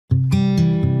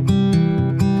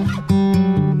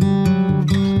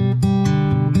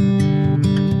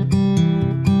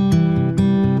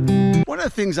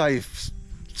of things I've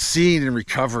seen in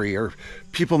recovery, or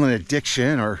people in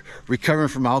addiction or recovering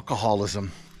from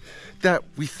alcoholism, that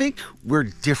we think we're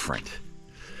different.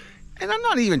 And I'm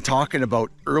not even talking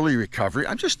about early recovery.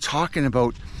 I'm just talking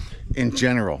about in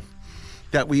general,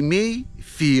 that we may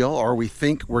feel or we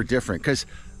think we're different. Because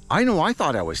I know I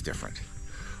thought I was different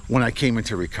when I came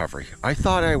into recovery. I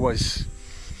thought I was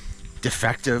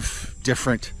defective,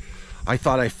 different. I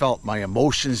thought I felt my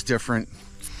emotions different.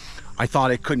 I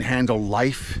thought I couldn't handle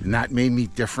life, and that made me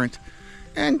different.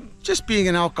 And just being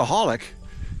an alcoholic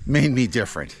made me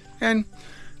different. And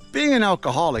being an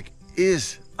alcoholic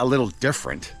is a little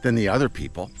different than the other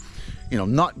people. You know,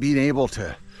 not being able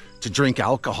to drink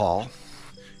alcohol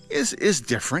is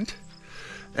different.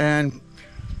 And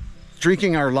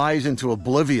drinking our lives into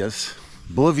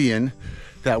oblivion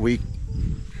that we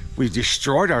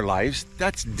destroyed our lives,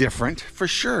 that's different for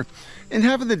sure. And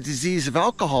having the disease of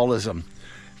alcoholism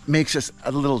makes us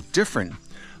a little different,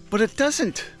 but it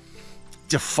doesn't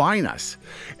define us.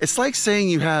 It's like saying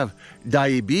you have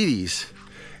diabetes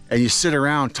and you sit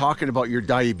around talking about your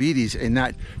diabetes and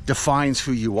that defines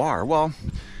who you are. Well,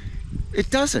 it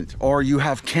doesn't. Or you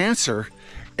have cancer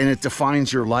and it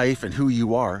defines your life and who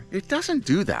you are. It doesn't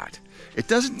do that. It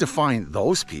doesn't define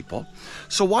those people.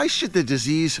 So why should the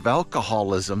disease of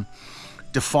alcoholism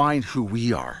define who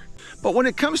we are? But when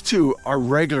it comes to our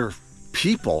regular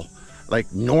people,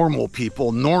 like normal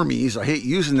people, normies, I hate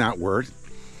using that word,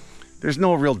 there's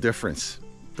no real difference.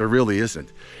 There really isn't.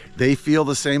 They feel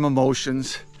the same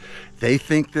emotions. They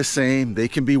think the same. They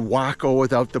can be wacko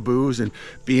without the booze and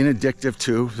being addictive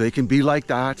too. They can be like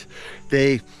that.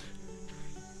 They,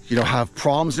 have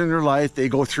problems in their life. They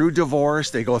go through divorce.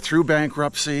 They go through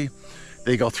bankruptcy.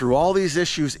 They go through all these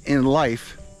issues in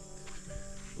life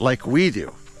like we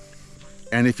do.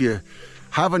 And if you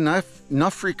have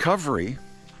enough recovery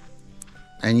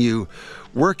and you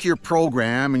work your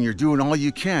program and you're doing all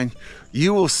you can,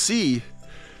 you will see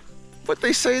what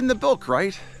they say in the book,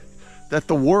 right? That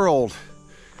the world,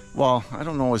 well, I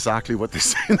don't know exactly what they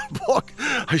say in the book.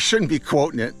 I shouldn't be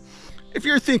quoting it. If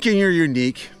you're thinking you're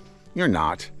unique, you're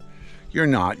not. You're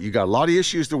not. You got a lot of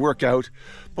issues to work out.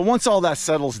 But once all that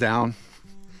settles down,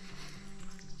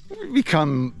 we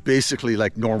become basically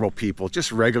like normal people,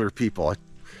 just regular people. I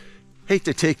hate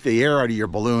to take the air out of your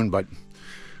balloon, but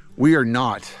we are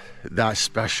not that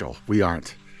special. We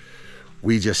aren't.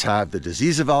 We just have the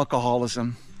disease of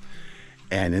alcoholism.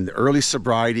 And in the early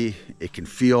sobriety, it can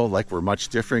feel like we're much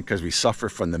different because we suffer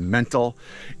from the mental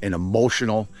and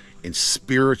emotional and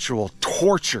spiritual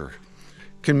torture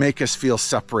can make us feel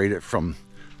separated from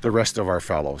the rest of our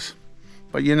fellows.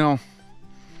 But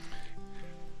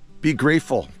be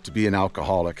grateful to be an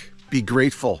alcoholic. Be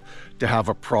grateful to have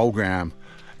a program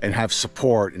and have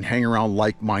support and hang around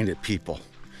like-minded people.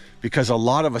 Because a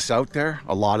lot of us out there,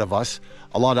 a lot of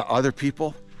other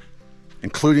people,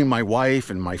 including my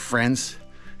wife and my friends,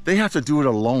 they have to do it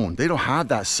alone. They don't have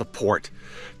that support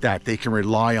that they can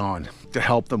rely on to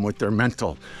help them with their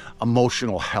mental,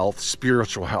 emotional health,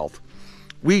 spiritual health.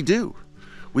 We do.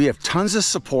 We have tons of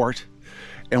support,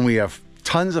 and we have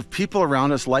tons of people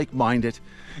around us like-minded,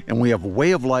 and we have a way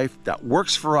of life that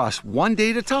works for us one day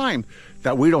at a time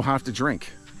that we don't have to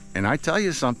drink. And I tell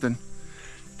you something,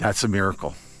 that's a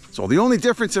miracle. So the only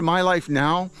difference in my life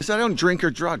now is I don't drink or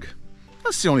drug.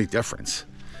 That's the only difference.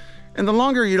 And the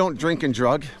longer you don't drink and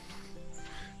drug,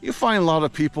 you find a lot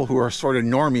of people who are sort of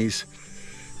normies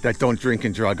that don't drink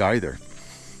and drug either.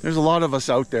 There's a lot of us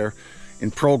out there in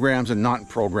programs and not in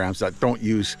programs that don't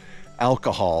use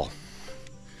alcohol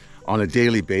on a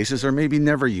daily basis, or maybe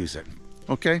never use it.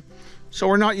 Okay? So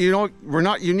we're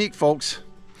not unique, folks.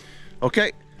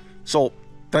 Okay? So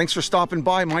thanks for stopping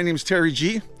by. My name's Terry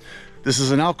G. This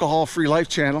is an alcohol-free life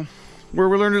channel where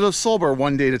we learn to live sober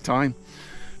one day at a time.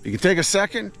 If you can take a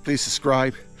second, please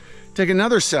subscribe. Take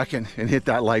another second and hit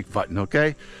that like button,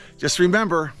 okay? Just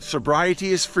remember,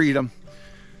 sobriety is freedom.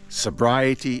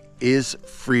 Sobriety is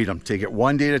freedom. Take it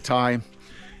one day at a time,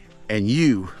 and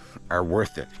you are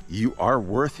worth it. You are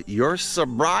worth your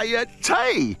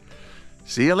sobriety.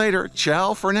 See you later.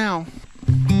 Ciao for now.